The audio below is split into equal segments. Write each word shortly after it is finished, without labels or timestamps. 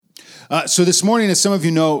So this morning, as some of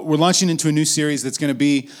you know, we're launching into a new series that's going to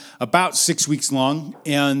be about 6 weeks long,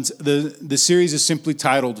 and the series is simply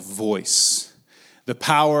titled Voice, the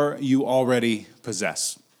power you already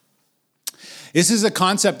possess. This is a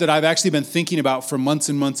concept that I've actually been thinking about for months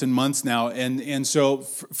and months and months now, and so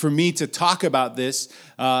for me to talk about this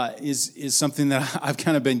is something that I've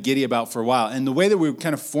kind of been giddy about for a while. And the way that we're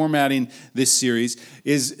kind of formatting this series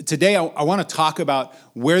is today I want to talk about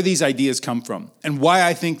where these ideas come from and why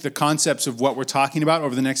I think the concepts of what we're talking about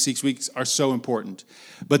over the next 6 weeks are so important.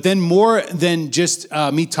 But then more than just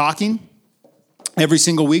me talking every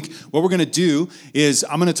single week, what we're going to do is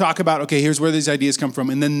I'm going to talk about, okay, here's where these ideas come from.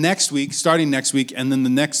 And then next week, starting next week, and then the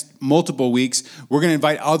next multiple weeks, we're going to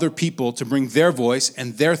invite other people to bring their voice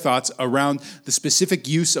and their thoughts around the specific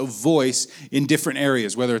use of voice in different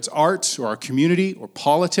areas, whether it's art or our community or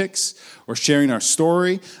politics or sharing our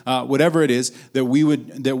story, whatever it is, that we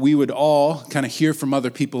would all kind of hear from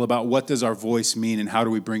other people about what does our voice mean and how do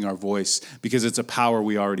we bring our voice, because it's a power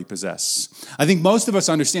we already possess. I think most of us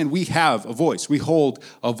understand we have a voice. We hold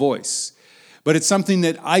a voice. But it's something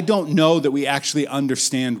that I don't know that we actually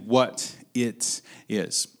understand what it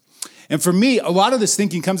is. And for me, a lot of this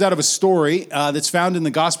thinking comes out of a story that's found in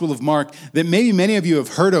the Gospel of Mark that maybe many of you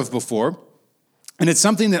have heard of before. And it's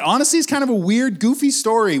something that honestly is kind of a weird, goofy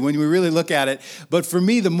story when we really look at it. But for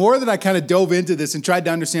me, the more that I kind of dove into this and tried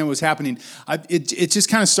to understand what was happening, it just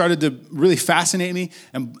kind of started to really fascinate me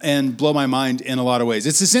and blow my mind in a lot of ways.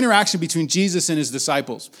 It's this interaction between Jesus and his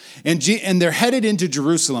disciples. And they're headed into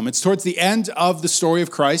Jerusalem. It's towards the end of the story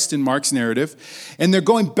of Christ in Mark's narrative. And they're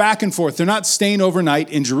going back and forth. They're not staying overnight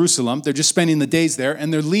in Jerusalem. They're just spending the days there.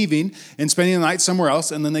 And they're leaving and spending the night somewhere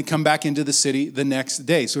else. And then they come back into the city the next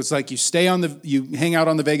day. So it's like you hang out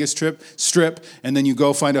on the Vegas Strip, and then you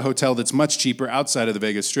go find a hotel that's much cheaper outside of the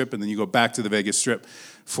Vegas Strip, and then you go back to the Vegas Strip.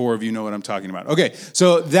 4 of you know what I'm talking about. Okay,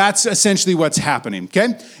 so that's essentially what's happening, okay?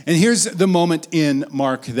 And here's the moment in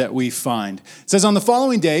Mark that we find. It says, on the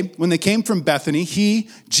following day, when they came from Bethany, he,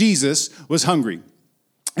 Jesus, was hungry.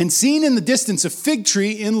 And seeing in the distance a fig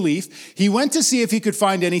tree in leaf, he went to see if he could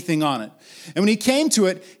find anything on it. And when he came to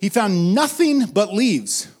it, he found nothing but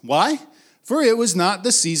leaves. Why? For it was not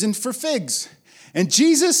the season for figs. And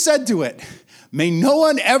Jesus said to it, may no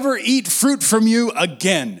one ever eat fruit from you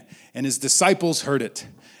again. And his disciples heard it.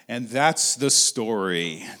 And that's the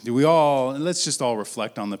story. Let's just all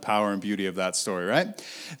reflect on the power and beauty of that story, right?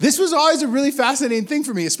 This was always a really fascinating thing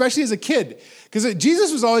for me, especially as a kid. Because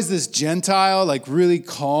Jesus was always this Gentile, like really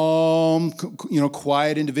calm,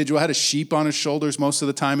 quiet individual, had a sheep on his shoulders most of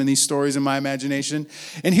the time in these stories in my imagination.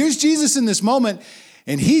 And here's Jesus in this moment.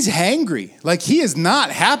 And he's hangry. Like he is not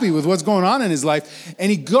happy with what's going on in his life. And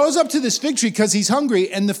he goes up to this fig tree because he's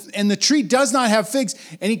hungry. And the tree does not have figs.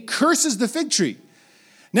 And he curses the fig tree.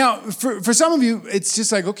 Now, for some of you, it's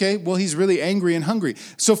just like, okay, well, he's really angry and hungry.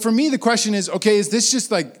 So for me, the question is, okay, is this just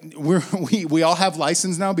like we all have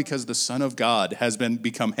license now because the Son of God has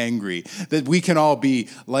become hangry, that we can all be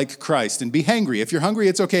like Christ and be hangry? If you're hungry,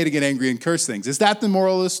 it's okay to get angry and curse things. Is that the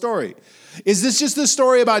moral of the story? Is this just the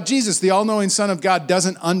story about Jesus, the all-knowing Son of God,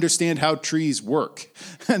 doesn't understand how trees work?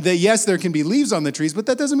 That yes, there can be leaves on the trees, but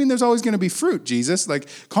that doesn't mean there's always going to be fruit, Jesus. Like,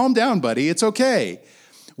 calm down, buddy. It's okay.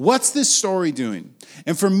 What's this story doing?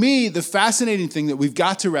 And for me, the fascinating thing that we've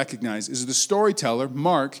got to recognize is the storyteller,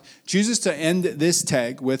 Mark, chooses to end this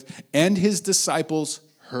tag with, and his disciples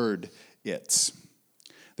heard it.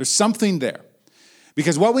 There's something there.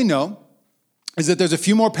 Because what we know is that there's a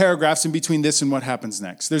few more paragraphs in between this and what happens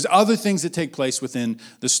next. There's other things that take place within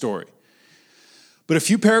the story. But a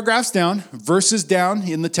few paragraphs down, verses down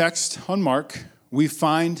in the text on Mark, we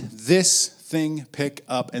find this thing pick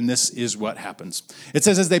up, and this is what happens. It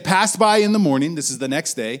says, as they passed by in the morning, this is the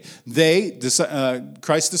next day,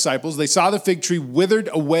 Christ's disciples, they saw the fig tree withered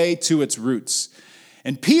away to its roots.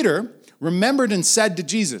 And Peter remembered and said to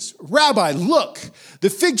Jesus, Rabbi, look, the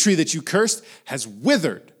fig tree that you cursed has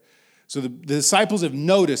withered. So the disciples have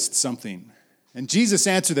noticed something. And Jesus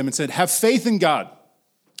answered them and said, have faith in God.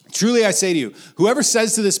 Truly I say to you, whoever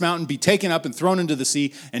says to this mountain, be taken up and thrown into the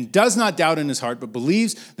sea, and does not doubt in his heart, but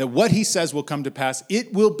believes that what he says will come to pass,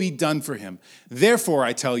 it will be done for him. Therefore,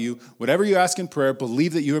 I tell you, whatever you ask in prayer,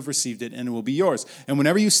 believe that you have received it, and it will be yours. And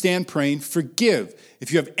whenever you stand praying, forgive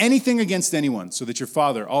if you have anything against anyone, so that your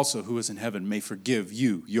Father also, who is in heaven, may forgive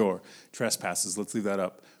you your trespasses. Let's leave that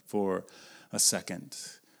up for a second.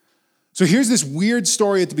 So here's this weird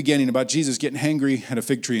story at the beginning about Jesus getting hangry at a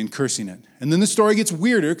fig tree and cursing it. And then the story gets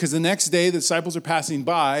weirder because the next day the disciples are passing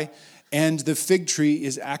by and the fig tree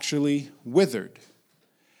is actually withered.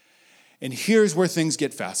 And here's where things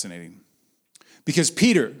get fascinating. Because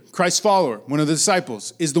Peter, Christ's follower, one of the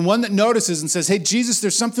disciples, is the one that notices and says, hey, Jesus,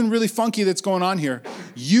 there's something really funky that's going on here.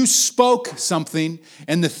 You spoke something,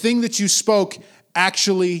 and the thing that you spoke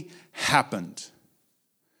actually happened.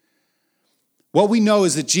 What we know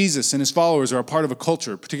is that Jesus and his followers are a part of a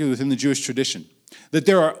culture, particularly within the Jewish tradition, that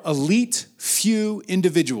there are elite few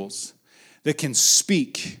individuals that can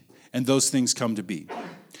speak and those things come to be.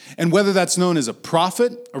 And whether that's known as a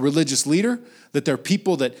prophet, a religious leader, that there are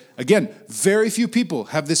people that, again, very few people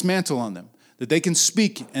have this mantle on them, that they can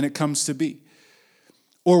speak and it comes to be.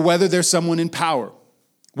 Or whether there's someone in power.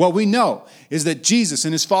 What we know is that Jesus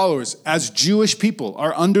and his followers, as Jewish people,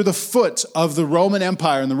 are under the foot of the Roman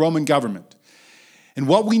Empire and the Roman government. And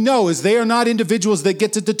what we know is they are not individuals that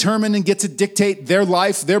get to determine and get to dictate their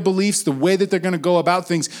life, their beliefs, the way that they're going to go about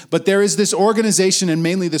things. But there is this organization and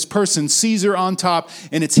mainly this person, Caesar on top,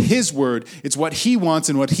 and it's his word. It's what he wants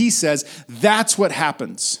and what he says. That's what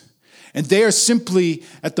happens. And they are simply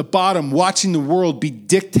at the bottom watching the world be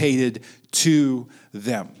dictated to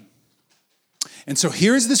them. And so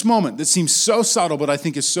here's this moment that seems so subtle, but I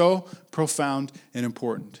think is so profound and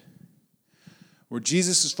important, where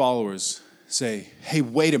Jesus' followers say, hey,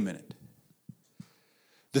 wait a minute.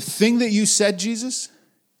 The thing that you said, Jesus,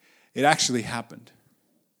 it actually happened.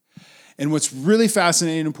 And what's really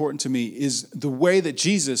fascinating and important to me is the way that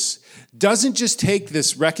Jesus doesn't just take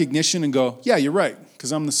this recognition and go, yeah, you're right,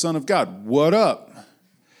 because I'm the Son of God. What up?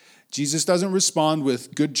 Jesus doesn't respond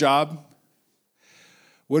with, good job.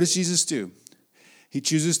 What does Jesus do? He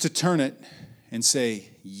chooses to turn it and say,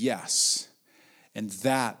 yes. And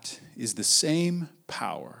that is the same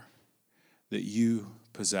power that you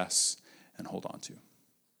possess and hold on to.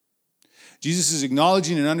 Jesus is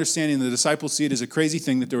acknowledging and understanding the disciples see it as a crazy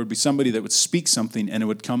thing that there would be somebody that would speak something and it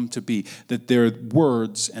would come to be, that their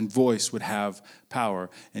words and voice would have power.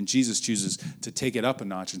 And Jesus chooses to take it up a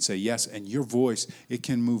notch and say, yes, and your voice, it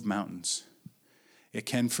can move mountains. It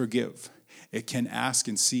can forgive. It can ask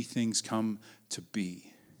and see things come to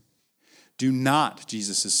be. Do not,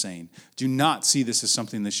 Jesus is saying, do not see this as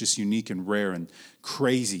something that's just unique and rare and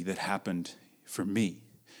crazy that happened for me.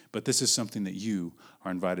 But this is something that you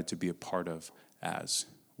are invited to be a part of as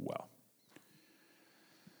well.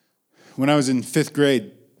 When I was in 5th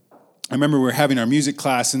grade, I remember we were having our music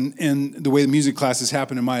class, and the way the music classes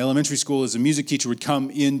happen in my elementary school is a music teacher would come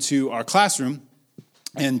into our classroom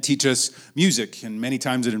and teach us music. And many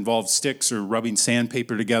times it involved sticks or rubbing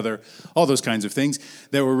sandpaper together, all those kinds of things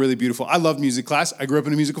that were really beautiful. I loved music class. I grew up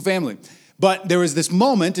in a musical family. But there was this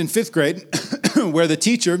moment in 5th grade where the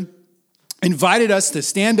teacher invited us to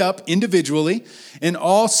stand up individually and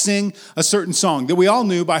all sing a certain song that we all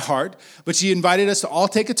knew by heart, but she invited us to all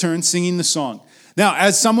take a turn singing the song. Now,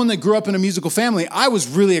 as someone that grew up in a musical family, I was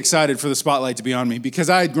really excited for the spotlight to be on me because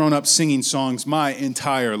I had grown up singing songs my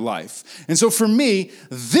entire life. And so for me,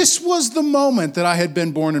 this was the moment that I had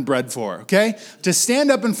been born and bred for, okay? To stand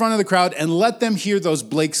up in front of the crowd and let them hear those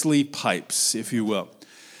Blakesley pipes, if you will.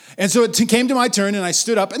 And so it came to my turn, and I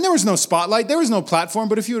stood up, and there was no spotlight, there was no platform,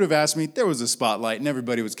 but if you would have asked me, there was a spotlight, and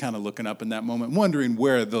everybody was kind of looking up in that moment, wondering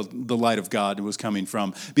where the light of God was coming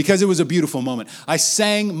from, because it was a beautiful moment. I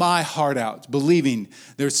sang my heart out, believing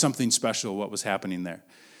there's something special what was happening there.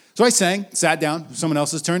 So I sang, sat down, someone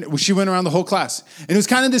else's turn. She went around the whole class. And it was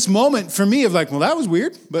kind of this moment for me of like, well, that was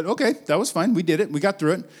weird, but okay, that was fine. We did it. We got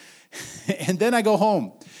through it. And then I go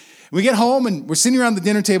home. We get home, and we're sitting around the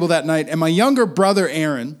dinner table that night, and my younger brother,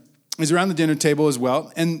 Aaron, is around the dinner table as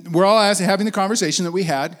well. And we're all having the conversation that we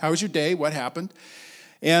had. How was your day? What happened?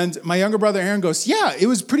 And my younger brother, Aaron, goes, yeah, it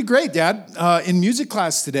was pretty great, Dad. In music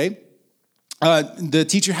class today, the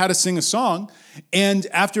teacher had us sing a song. And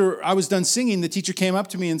after I was done singing, the teacher came up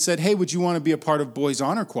to me and said, hey, would you want to be a part of Boys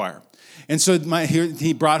Honor Choir? And so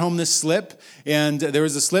he brought home this slip, and there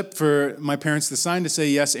was a slip for my parents to sign to say,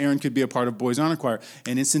 yes, Aaron could be a part of Boys Honor Choir.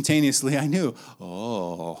 And instantaneously I knew,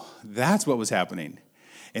 oh, that's what was happening.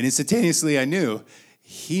 And instantaneously I knew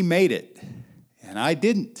he made it, and I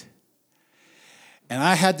didn't. And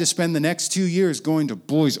I had to spend the next 2 years going to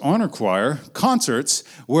Boys Honor Choir concerts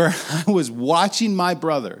where I was watching my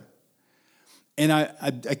brother. And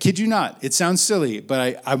I kid you not, it sounds silly,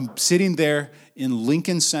 but I'm sitting there in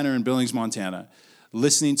Lincoln Center in Billings, Montana,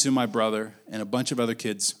 listening to my brother and a bunch of other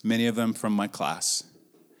kids, many of them from my class,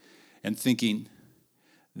 and thinking,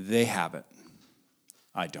 they have it.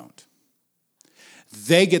 I don't.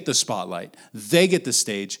 They get the spotlight. They get the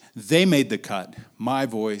stage. They made the cut. My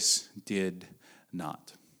voice did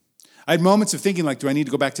not. I had moments of thinking, like, do I need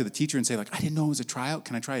to go back to the teacher and say, like, I didn't know it was a tryout.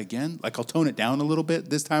 Can I try again? Like, I'll tone it down a little bit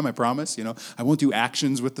this time, I promise. You know, I won't do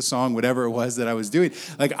actions with the song, whatever it was that I was doing.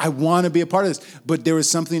 Like, I want to be a part of this. But there was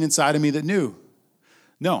something inside of me that knew,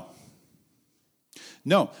 no,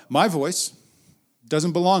 No, my voice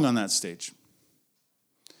doesn't belong on that stage.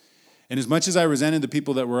 And as much as I resented the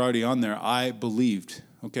people that were already on there, I believed,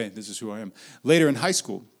 okay, this is who I am. Later in high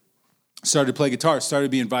school, started to play guitar, started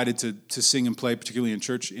to be invited to sing and play, particularly in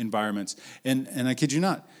church environments. And I kid you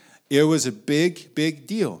not, it was a big, big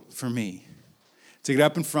deal for me to get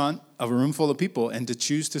up in front of a room full of people and to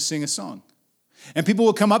choose to sing a song. And people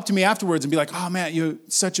would come up to me afterwards and be like, oh, man, you have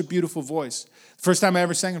such a beautiful voice. First time I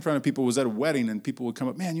ever sang in front of people was at a wedding, and people would come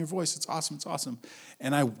up, man, your voice, it's awesome, it's awesome.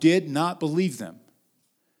 And I did not believe them.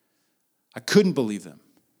 I couldn't believe them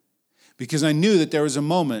because I knew that there was a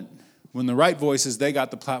moment when the right voices, they got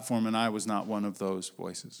the platform, and I was not one of those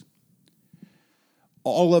voices.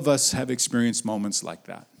 All of us have experienced moments like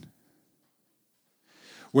that,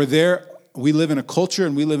 where we live in a culture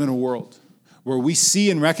and we live in a world where we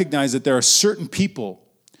see and recognize that there are certain people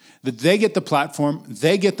that they get the platform,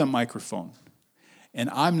 they get the microphone, and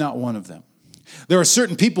I'm not one of them. There are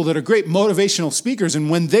certain people that are great motivational speakers,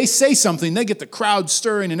 and when they say something, they get the crowd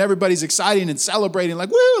stirring and everybody's excited and celebrating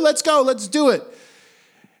like, woo, let's go, let's do it.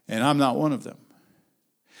 And I'm not one of them.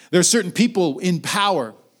 There are certain people in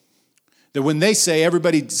power that when they say,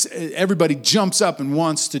 everybody jumps up and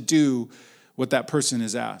wants to do what that person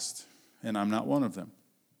has asked, and I'm not one of them.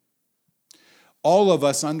 All of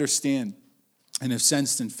us understand and have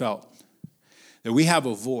sensed and felt that we have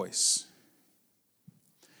a voice.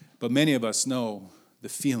 But many of us know the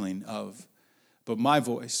feeling of, but my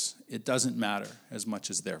voice, it doesn't matter as much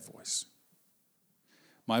as their voice.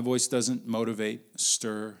 My voice doesn't motivate,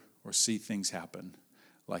 stir, or see things happen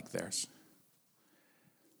like theirs.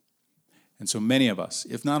 And so many of us,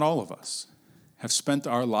 if not all of us, have spent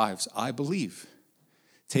our lives, I believe,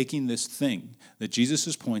 taking this thing that Jesus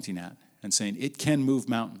is pointing at and saying it can move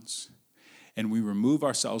mountains. And we remove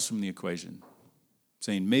ourselves from the equation,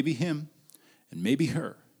 saying maybe him and maybe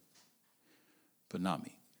her, but not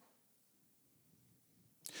me.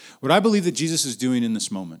 What I believe that Jesus is doing in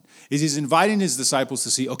this moment is he's inviting his disciples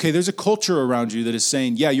to see, okay, there's a culture around you that is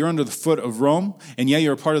saying, yeah, you're under the foot of Rome, and yeah,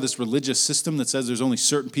 you're a part of this religious system that says there's only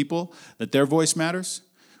certain people that their voice matters,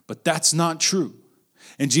 but that's not true.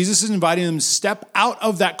 And Jesus is inviting them to step out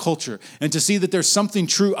of that culture and to see that there's something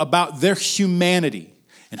true about their humanity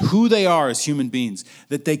and who they are as human beings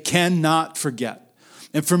that they cannot forget.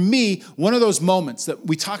 And for me, one of those moments that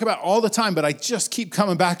we talk about all the time, but I just keep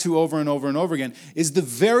coming back to over and over and over again, is the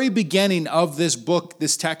very beginning of this book,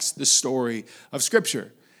 this text, this story of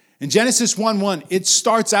Scripture. In Genesis 1:1, it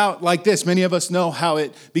starts out like this. Many of us know how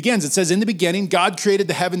it begins. It says, in the beginning, God created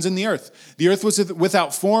the heavens and the earth. The earth was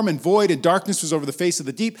without form and void, and darkness was over the face of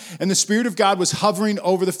the deep, and the Spirit of God was hovering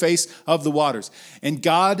over the face of the waters. And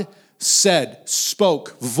God said,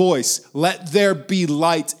 spoke, voice, let there be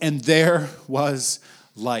light, and there was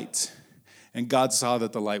light. And God saw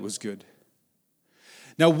that the light was good.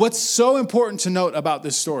 Now, what's so important to note about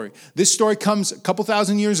this story comes a couple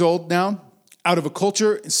thousand years old now, out of a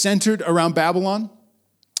culture centered around Babylon.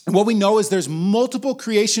 And what we know is there's multiple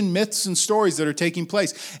creation myths and stories that are taking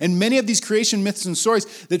place. And many of these creation myths and stories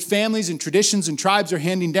that families and traditions and tribes are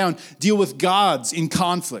handing down deal with gods in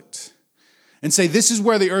conflict and say this is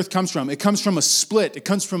where the earth comes from. It comes from a split. It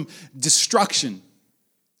comes from destruction.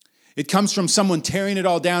 It comes from someone tearing it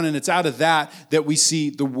all down, and it's out of that we see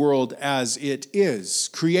the world as it is.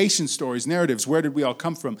 Creation stories, narratives, where did we all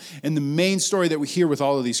come from? And the main story that we hear with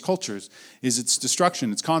all of these cultures is its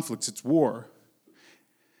destruction, its conflicts, its war.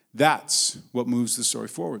 That's what moves the story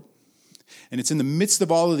forward. And it's in the midst of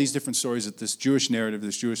all of these different stories that this Jewish narrative,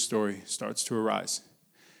 this Jewish story starts to arise.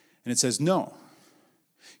 And it says, no.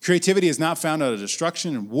 Creativity is not found out of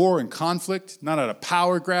destruction and war and conflict, not out of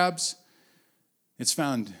power grabs. It's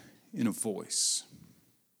found in a voice.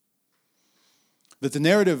 That the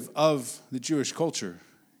narrative of the Jewish culture,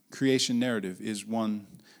 creation narrative, is one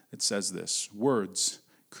that says this: words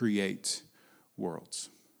create worlds.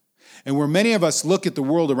 And where many of us look at the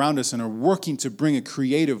world around us and are working to bring a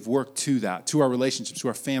creative work to that, to our relationships, to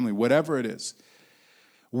our family, whatever it is,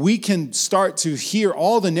 we can start to hear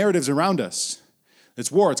all the narratives around us. It's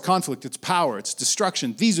war, it's conflict, it's power, it's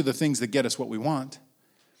destruction. These are the things that get us what we want.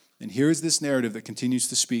 And here is this narrative that continues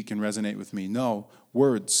to speak and resonate with me. No,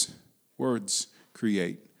 words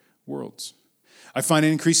create worlds. I find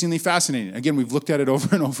it increasingly fascinating. Again, we've looked at it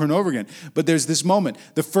over and over and over again. But there's this moment,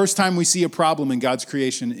 the first time we see a problem in God's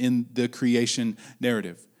creation in the creation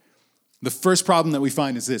narrative. The first problem that we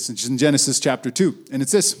find is this. It's in Genesis chapter 2. And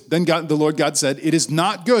it's this. Then the Lord God said, it is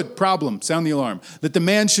not good, problem, sound the alarm, that the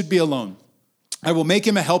man should be alone. I will make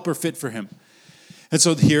him a helper fit for him. And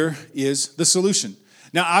so here is the solution.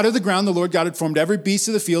 Now, out of the ground, the Lord God had formed every beast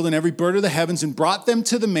of the field and every bird of the heavens and brought them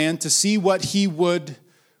to the man to see what he would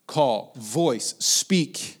call, voice,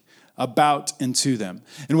 speak about and to them.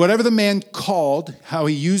 And whatever the man called, how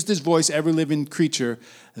he used his voice, every living creature,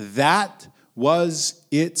 that was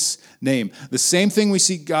its name. The same thing we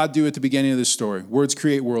see God do at the beginning of this story, words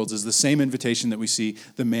create worlds, is the same invitation that we see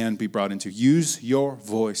the man be brought into. Use your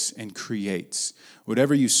voice and create.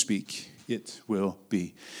 Whatever you speak, it will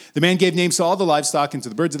be. The man gave names to all the livestock and to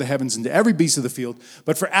the birds of the heavens and to every beast of the field.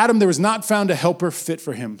 But for Adam there was not found a helper fit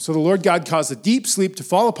for him. So the Lord God caused a deep sleep to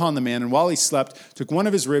fall upon the man, and while he slept, took one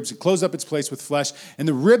of his ribs and closed up its place with flesh. And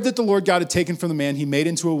the rib that the Lord God had taken from the man, he made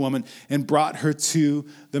into a woman and brought her to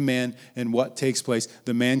the man. And what takes place?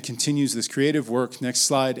 The man continues this creative work, next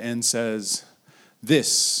slide, and says,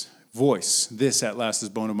 this voice, this at last is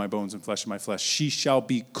bone of my bones and flesh of my flesh. She shall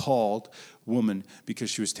be called woman because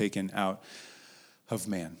she was taken out of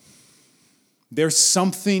man. There's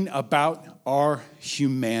something about our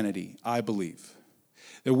humanity, I believe,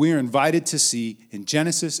 that we are invited to see in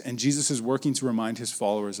Genesis, and Jesus is working to remind his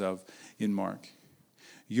followers of in Mark.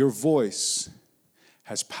 Your voice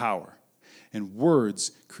has power, and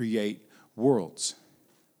words create worlds.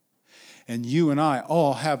 And you and I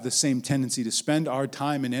all have the same tendency to spend our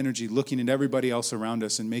time and energy looking at everybody else around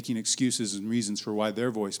us and making excuses and reasons for why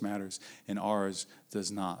their voice matters and ours does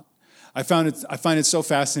not. I find it so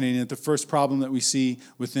fascinating that the first problem that we see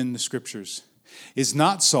within the scriptures is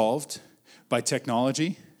not solved by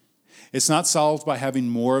technology. It's not solved by having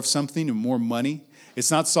more of something and more money.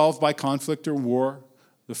 It's not solved by conflict or war.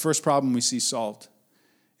 The first problem we see solved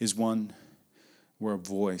is one where a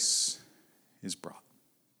voice is brought.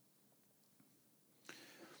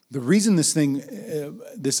 The reason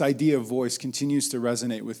this idea of voice continues to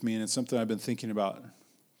resonate with me, and it's something I've been thinking about,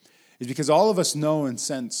 is because all of us know and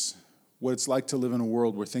sense what it's like to live in a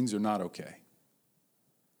world where things are not okay.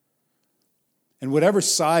 And whatever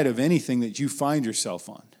side of anything that you find yourself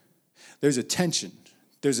on, there's a tension,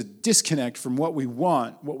 there's a disconnect from what we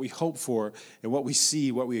want, what we hope for, and what we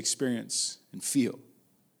see, what we experience and feel.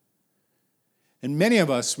 And many of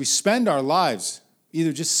us, we spend our lives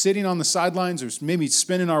either just sitting on the sidelines or maybe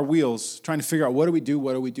spinning our wheels, trying to figure out what do we do,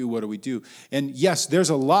 what do we do, what do we do. And yes, there's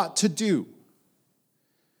a lot to do.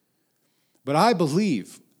 But I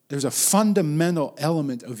believe there's a fundamental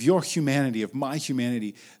element of your humanity, of my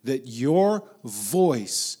humanity, that your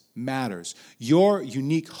voice matters. Your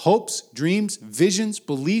unique hopes, dreams, visions,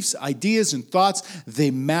 beliefs, ideas, and thoughts,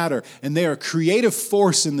 they matter. And they are a creative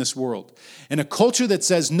force in this world. And a culture that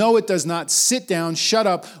says, no, it does not, sit down, shut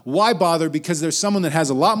up, why bother? Because there's someone that has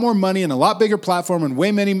a lot more money and a lot bigger platform and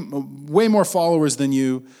way more followers than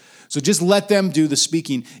you, so just let them do the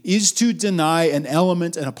speaking, is to deny an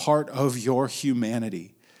element and a part of your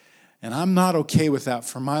humanity. And I'm not okay with that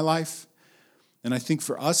for my life. And I think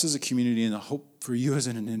for us as a community, and I hope for you as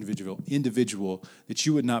an individual, that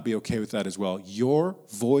you would not be okay with that as well. Your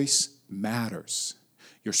voice matters.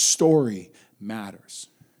 Your story matters.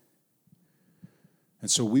 And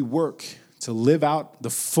so we work to live out the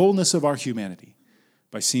fullness of our humanity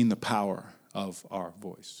by seeing the power of our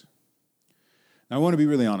voice. Now, I want to be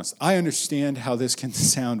really honest. I understand how this can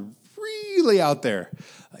sound really out there.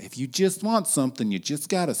 If you just want something, you just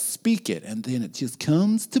got to speak it, and then it just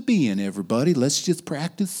comes to being, everybody. Let's just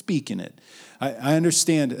practice speaking it. I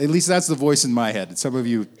understand. At least that's the voice in my head. Some of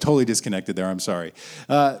you totally disconnected there. I'm sorry.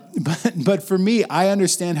 But for me, I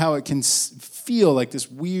understand how it can feel like this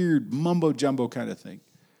weird mumbo-jumbo kind of thing.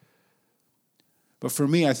 But for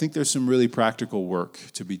me, I think there's some really practical work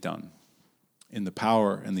to be done in the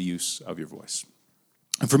power and the use of your voice.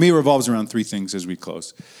 And for me, it revolves around three things as we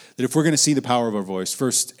close. That if we're going to see the power of our voice,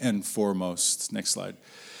 first and foremost, next slide,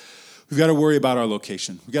 we've got to worry about our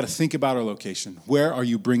location. We've got to think about our location. Where are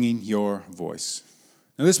you bringing your voice?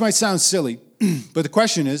 Now, this might sound silly, but the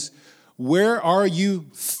question is, where are you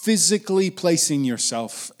physically placing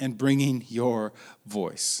yourself and bringing your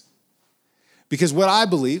voice? Because what I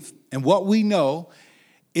believe and what we know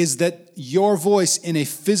is that your voice in a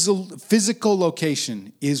physical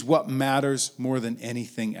location is what matters more than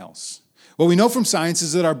anything else. What we know from science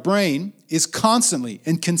is that our brain is constantly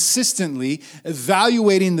and consistently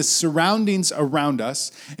evaluating the surroundings around us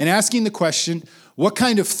and asking the question, what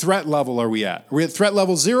kind of threat level are we at? Are we at threat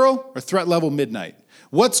level 0 or threat level midnight?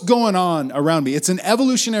 What's going on around me? It's an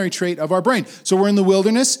evolutionary trait of our brain. So we're in the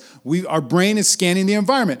wilderness. Our brain is scanning the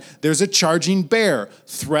environment. There's a charging bear,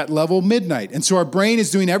 threat level midnight. And so our brain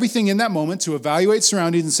is doing everything in that moment to evaluate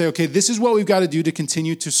surroundings and say, okay, this is what we've got to do to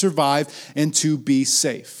continue to survive and to be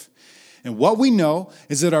safe. And what we know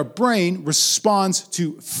is that our brain responds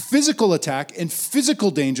to physical attack and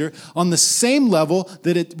physical danger on the same level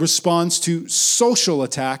that it responds to social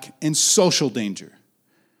attack and social danger.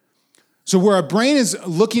 So where our brain is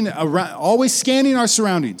looking around, always scanning our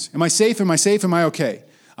surroundings. Am I safe? Am I safe? Am I okay?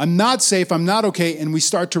 I'm not safe. I'm not okay. And we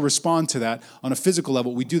start to respond to that on a physical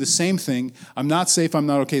level. We do the same thing. I'm not safe. I'm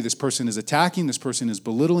not okay. This person is attacking. This person is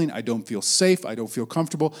belittling. I don't feel safe. I don't feel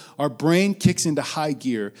comfortable. Our brain kicks into high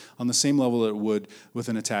gear on the same level it would with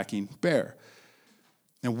an attacking bear.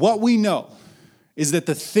 And what we know is that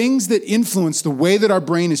the things that influence the way that our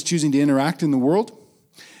brain is choosing to interact in the world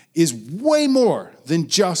is way more than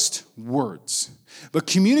just words. But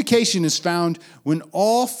communication is found when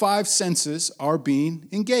all 5 senses are being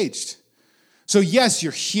engaged. So yes,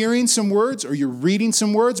 you're hearing some words or you're reading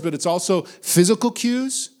some words, but it's also physical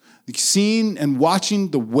cues, seeing and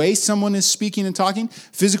watching the way someone is speaking and talking,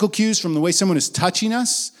 physical cues from the way someone is touching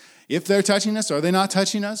us. If they're touching us, are they not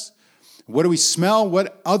touching us? What do we smell?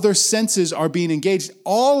 What other senses are being engaged?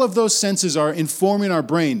 All of those senses are informing our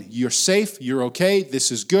brain. You're safe. You're okay.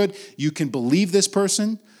 This is good. You can believe this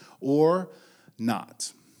person or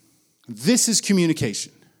not. This is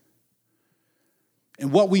communication.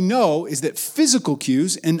 And what we know is that physical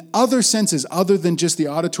cues and other senses, other than just the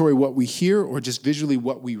auditory, what we hear, or just visually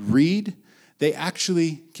what we read, they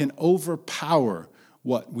actually can overpower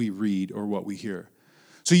what we read or what we hear.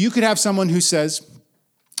 So you could have someone who says,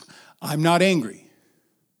 I'm not angry.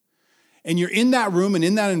 And you're in that room and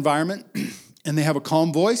in that environment, and they have a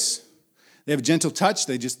calm voice. They have a gentle touch.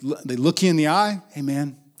 They look you in the eye. Hey,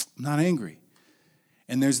 man, I'm not angry.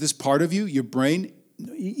 And there's this part of you, your brain,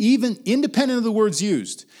 even independent of the words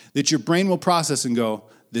used, that your brain will process and go,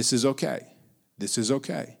 this is okay. This is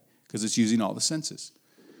okay, because it's using all the senses.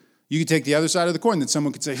 You could take the other side of the coin, that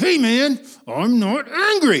someone could say, hey, man, I'm not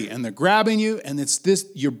angry. And they're grabbing you, and it's this,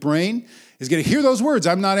 your brain is going to hear those words,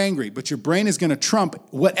 I'm not angry, but your brain is going to trump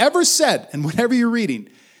whatever's said and whatever you're reading,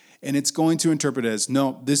 and it's going to interpret it as,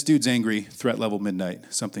 no, this dude's angry, threat level midnight,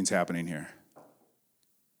 something's happening here.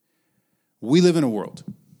 We live in a world,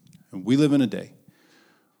 and we live in a day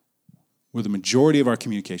where the majority of our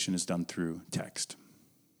communication is done through text.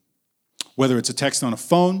 Whether it's a text on a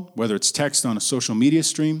phone, whether it's text on a social media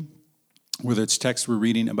stream, whether it's text we're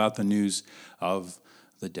reading about the news of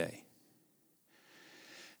the day.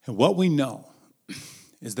 And what we know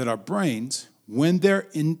is that our brains, when they're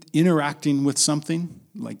interacting with something,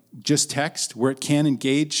 like just text, where it can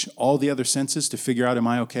engage all the other senses to figure out, am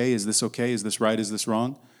I okay? Is this okay? Is this right? Is this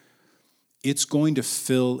wrong? It's going to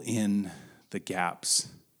fill in the gaps.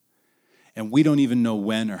 And we don't even know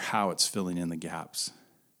when or how it's filling in the gaps.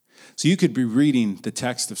 So you could be reading the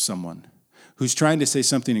text of someone who's trying to say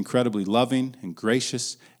something incredibly loving and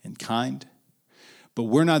gracious and kind, but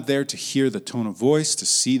we're not there to hear the tone of voice, to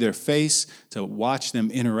see their face, to watch them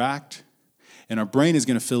interact. And our brain is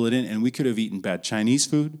going to fill it in, and we could have eaten bad Chinese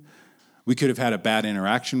food. We could have had a bad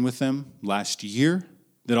interaction with them last year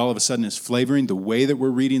that all of a sudden is flavoring the way that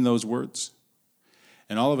we're reading those words.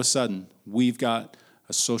 And all of a sudden, we've got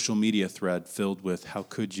a social media thread filled with, how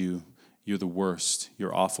could you? You're the worst.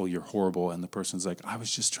 You're awful. You're horrible. And the person's like, I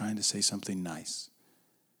was just trying to say something nice.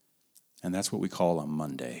 And that's what we call a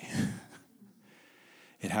Monday.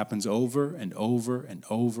 It happens over and over and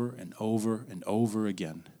over and over and over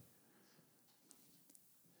again.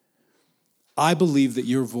 I believe that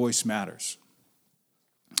your voice matters.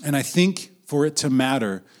 And I think for it to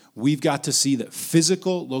matter, we've got to see that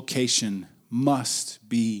physical location must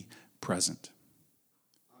be present.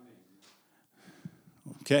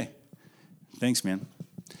 Okay. Thanks, man.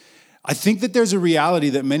 I think that there's a reality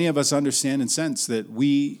that many of us understand and sense, that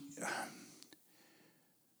we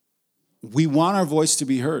want our voice to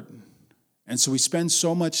be heard. And so we spend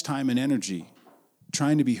so much time and energy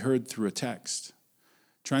trying to be heard through a text,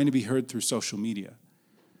 trying to be heard through social media.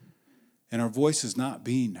 And our voice is not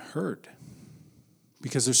being heard,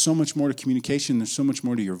 because there's so much more to communication, there's so much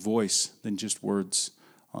more to your voice than just words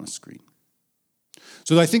on a screen.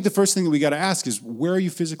 So I think the first thing that we got to ask is, where are you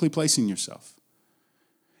physically placing yourself?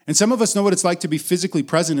 And some of us know what it's like to be physically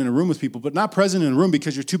present in a room with people, but not present in a room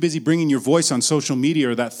because you're too busy bringing your voice on social media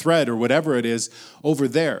or that thread or whatever it is over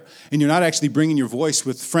there. And you're not actually bringing your voice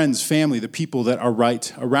with friends, family, the people that are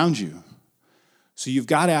right around you. So you've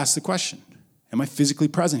got to ask the question, am I physically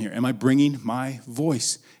present here? Am I bringing my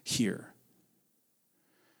voice here?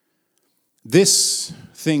 This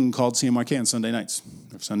thing called CMYK on Sunday nights,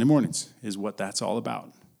 or Sunday mornings, is what that's all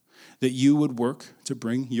about. That you would work to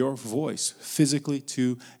bring your voice physically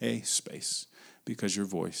to a space, because your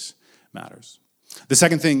voice matters. The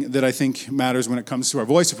second thing that I think matters when it comes to our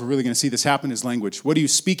voice, if we're really going to see this happen, is language. What are you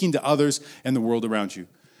speaking to others and the world around you?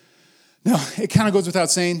 Now, it kind of goes without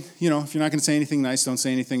saying, if you're not going to say anything nice, don't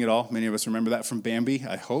say anything at all. Many of us remember that from Bambi,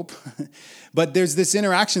 I hope. But there's this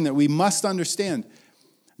interaction that we must understand,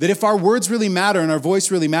 That if our words really matter and our voice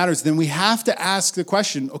really matters, then we have to ask the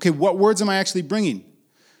question, okay, what words am I actually bringing?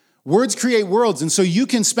 Words create worlds, and so you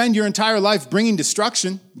can spend your entire life bringing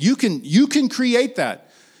destruction. You can create that.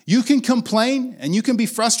 You can complain, and you can be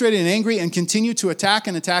frustrated and angry and continue to attack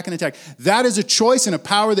and attack and attack. That is a choice and a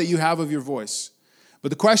power that you have of your voice. But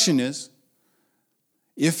the question is,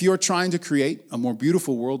 if you're trying to create a more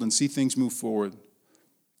beautiful world and see things move forward,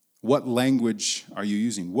 what language are you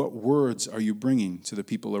using? What words are you bringing to the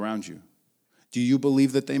people around you? Do you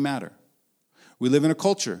believe that they matter? We live in a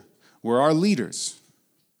culture where our leaders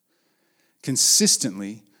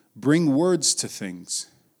consistently bring words to things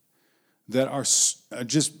that are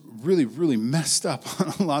just really, really messed up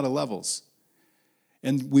on a lot of levels.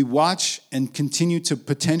 And we watch and continue to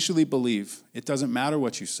potentially believe it doesn't matter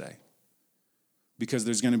what you say because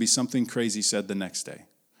there's going to be something crazy said the next day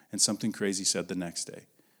and something crazy said the next day.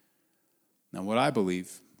 Now, what I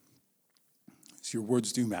believe is your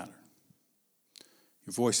words do matter.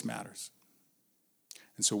 Your voice matters.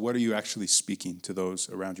 And so what are you actually speaking to those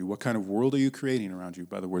around you? What kind of world are you creating around you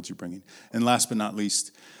by the words you're bringing? And last but not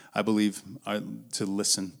least, I believe to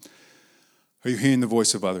listen. Are you hearing the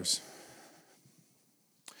voice of others?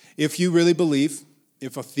 If you really believe,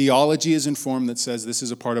 if a theology is informed that says this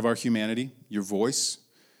is a part of our humanity, your voice,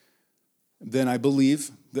 then I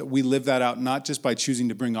believe that we live that out not just by choosing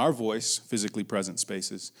to bring our voice, physically present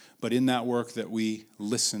spaces, but in that work that we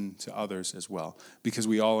listen to others as well, because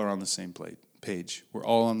we all are on the same page. We're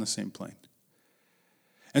all on the same plane.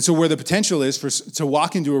 And so where the potential is to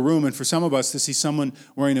walk into a room and for some of us to see someone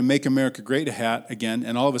wearing a Make America Great hat again,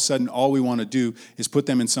 and all of a sudden all we want to do is put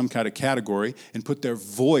them in some kind of category and put their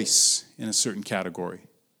voice in a certain category.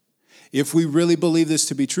 If we really believe this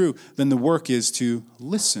to be true, then the work is to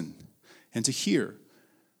listen and to hear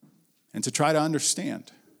and to try to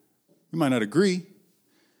understand. We might not agree,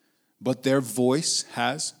 but their voice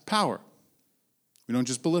has power. We don't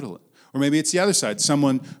just belittle it. Or maybe it's the other side,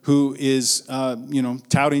 someone who is,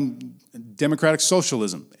 touting democratic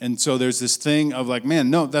socialism. And so there's this thing of like, man,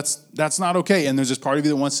 no, that's not okay. And there's this part of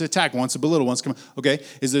you that wants to attack, wants to belittle, wants to come. Okay,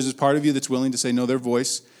 there's this part of you that's willing to say, no, their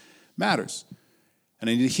voice matters. And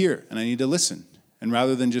I need to hear, and I need to listen. And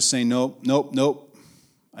rather than just saying, nope,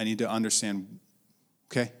 I need to understand,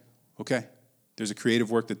 okay. There's a creative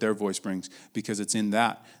work that their voice brings because it's in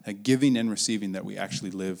that giving and receiving that we actually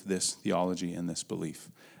live this theology and this belief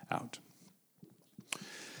out.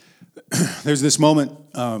 There's this moment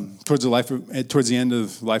towards the end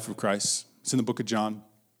of the life of Christ. It's in the book of John,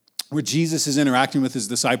 where Jesus is interacting with his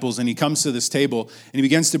disciples, and he comes to this table, and he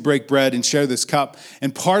begins to break bread and share this cup.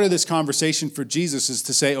 And part of this conversation for Jesus is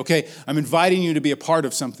to say, okay, I'm inviting you to be a part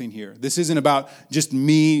of something here. This isn't about just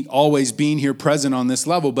me always being here present on this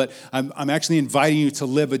level, but I'm actually inviting you to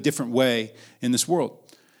live a different way in this world.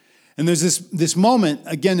 And there's this moment,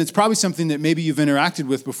 again, it's probably something that maybe you've interacted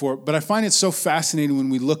with before, but I find it so fascinating when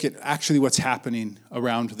we look at actually what's happening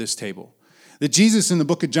around this table. That Jesus in the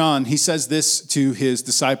book of John, he says this to his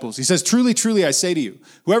disciples. He says, truly, truly, I say to you,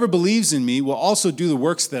 whoever believes in me will also do the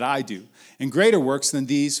works that I do, and greater works than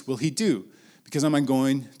these will he do, because I'm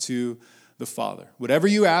going to the Father. Whatever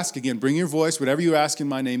you ask, again, bring your voice, whatever you ask in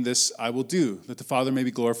my name, this I will do, that the Father may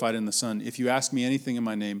be glorified in the Son. If you ask me anything in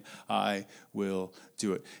my name, I will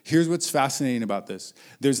do it. Here's what's fascinating about this.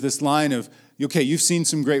 There's this line of, okay, you've seen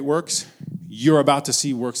some great works. You're about to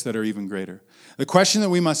see works that are even greater. The question that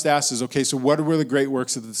we must ask is, okay, so what were the great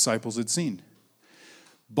works that the disciples had seen?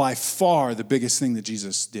 By far, the biggest thing that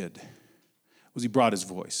Jesus did was he brought his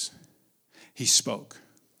voice. He spoke.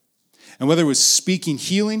 And whether it was speaking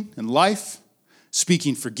healing and life,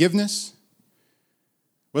 speaking forgiveness,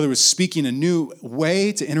 whether it was speaking a new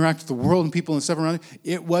way to interact with the world and people and stuff around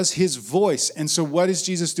it was his voice. And so what is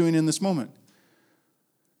Jesus doing in this moment?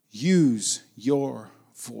 Use your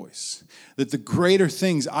voice. That the greater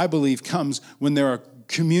things, I believe, comes when there are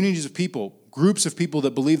communities of people, groups of people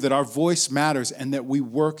that believe that our voice matters and that we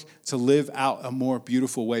work to live out a more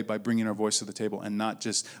beautiful way by bringing our voice to the table and not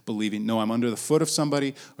just believing, no, I'm under the foot of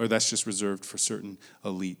somebody, or that's just reserved for certain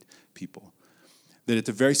elite people. That at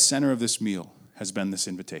the very center of this meal has been this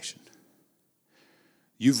invitation.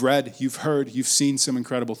 You've read, you've heard, you've seen some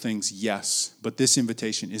incredible things, yes, but this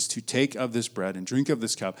invitation is to take of this bread and drink of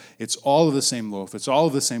this cup. It's all of the same loaf. It's all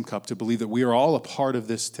of the same cup, to believe that we are all a part of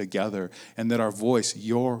this together and that our voice,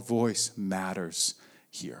 your voice, matters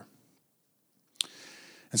here.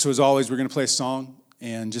 And so as always, we're going to play a song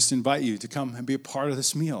and just invite you to come and be a part of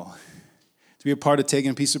this meal, to be a part of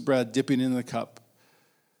taking a piece of bread, dipping it in the cup,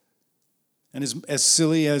 And as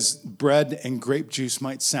silly as bread and grape juice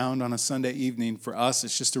might sound on a Sunday evening, for us,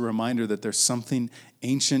 it's just a reminder that there's something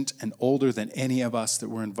ancient and older than any of us that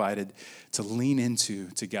we're invited to lean into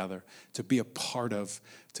together, to be a part of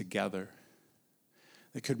together,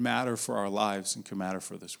 that could matter for our lives and could matter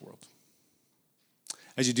for this world.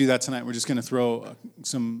 As you do that tonight, we're just going to throw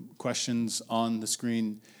some questions on the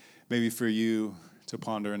screen, maybe for you to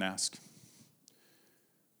ponder and ask.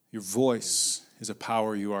 Your voice is a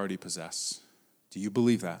power you already possess. Do you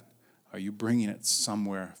believe that? Are you bringing it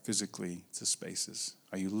somewhere physically to spaces?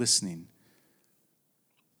 Are you listening?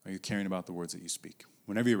 Are you caring about the words that you speak?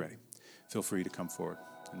 Whenever you're ready, feel free to come forward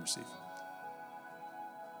and receive.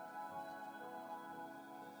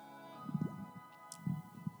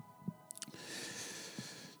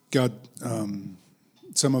 God,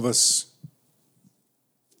 some of us,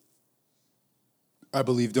 I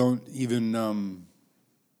believe, don't even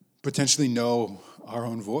potentially know our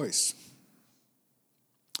own voice.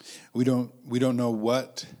 We don't know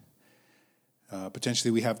what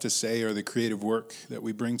potentially we have to say or the creative work that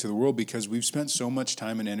we bring to the world because we've spent so much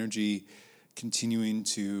time and energy continuing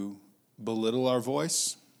to belittle our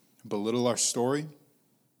voice, belittle our story,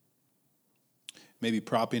 maybe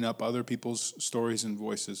propping up other people's stories and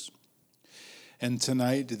voices. And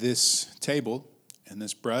tonight, this table and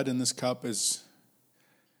this bread and this cup is,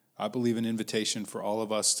 I believe, an invitation for all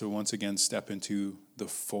of us to once again step into the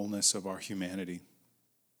fullness of our humanity,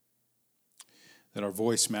 that our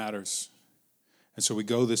voice matters. And so we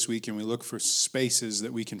go this week and we look for spaces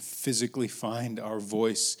that we can physically find our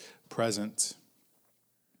voice present.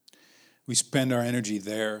 We spend our energy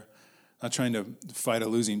there, not trying to fight a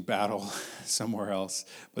losing battle somewhere else,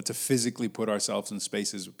 but to physically put ourselves in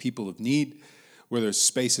spaces with people of need, where there's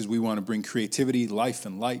spaces we want to bring creativity, life,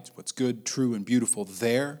 and light, what's good, true, and beautiful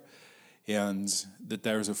there, and that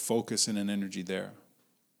there's a focus and an energy there.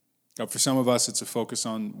 For some of us, it's a focus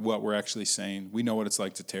on what we're actually saying. We know what it's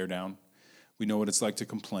like to tear down. We know what it's like to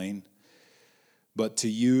complain. But to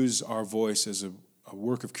use our voice as a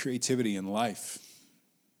work of creativity in life.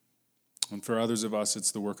 And for others of us,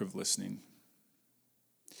 it's the work of listening.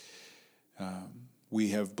 We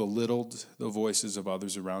have belittled the voices of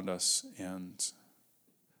others around us. And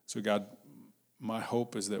so, God, my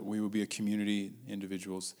hope is that we will be a community,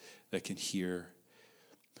 individuals that can hear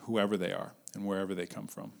whoever they are and wherever they come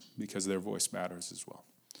from, because their voice matters as well.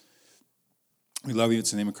 We love you.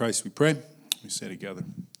 It's in the name of Christ we pray. We say together,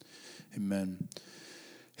 amen.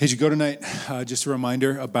 Hey, as you go tonight, just a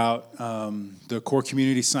reminder about the core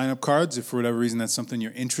community sign-up cards. If for whatever reason that's something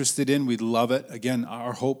you're interested in, we'd love it. Again,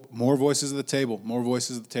 our hope, more voices at the table,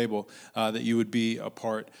 that you would be a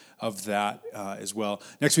part of that as well.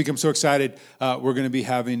 Next week, I'm so excited. We're going to be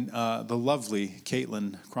having the lovely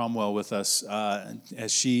Caitlin Cromwell with us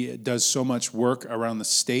as she does so much work around the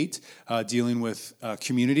state dealing with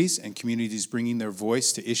communities and communities bringing their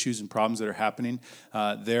voice to issues and problems that are happening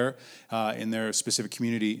there in their specific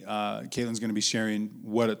community. Caitlin's going to be sharing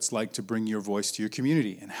what it's like to bring your voice to your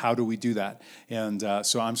community and how do we do that. And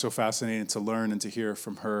so I'm so fascinated to learn and to hear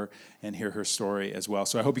from her and hear her story as well.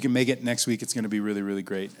 So I hope you can make it next week. It's going to be really, really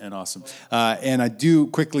great and awesome. And I do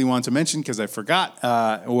quickly want to mention, because I forgot,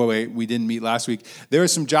 we didn't meet last week, there are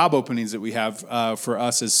some job openings that we have for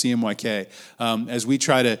us as CMYK. As we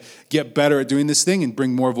try to get better at doing this thing and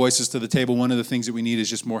bring more voices to the table, one of the things that we need is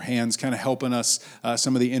just more hands kind of helping us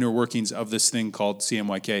some of the inner workings of this thing called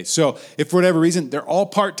CMYK. So if for whatever reason, they're all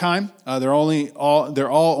part-time, they're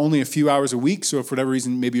all only a few hours a week. So if for whatever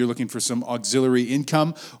reason, maybe you're looking for some auxiliary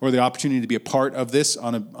income or the opportunity to be a part of this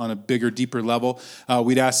on a bigger, deeper level,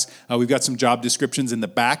 we'd ask, we've got some job descriptions in the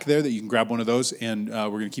back there that you can grab one of those, and we're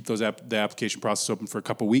going to keep the application process open for a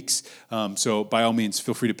couple weeks. So by all means,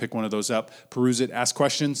 feel free to pick one of those up, peruse it, ask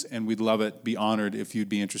questions, and we'd love it, be honored if you'd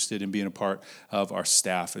be interested in being a part of our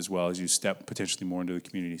staff as well as you step potentially more into the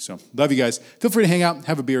community. So love you guys. Feel free to hang out,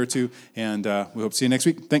 have a beer or two, and we hope to see you next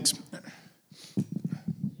week. Thanks.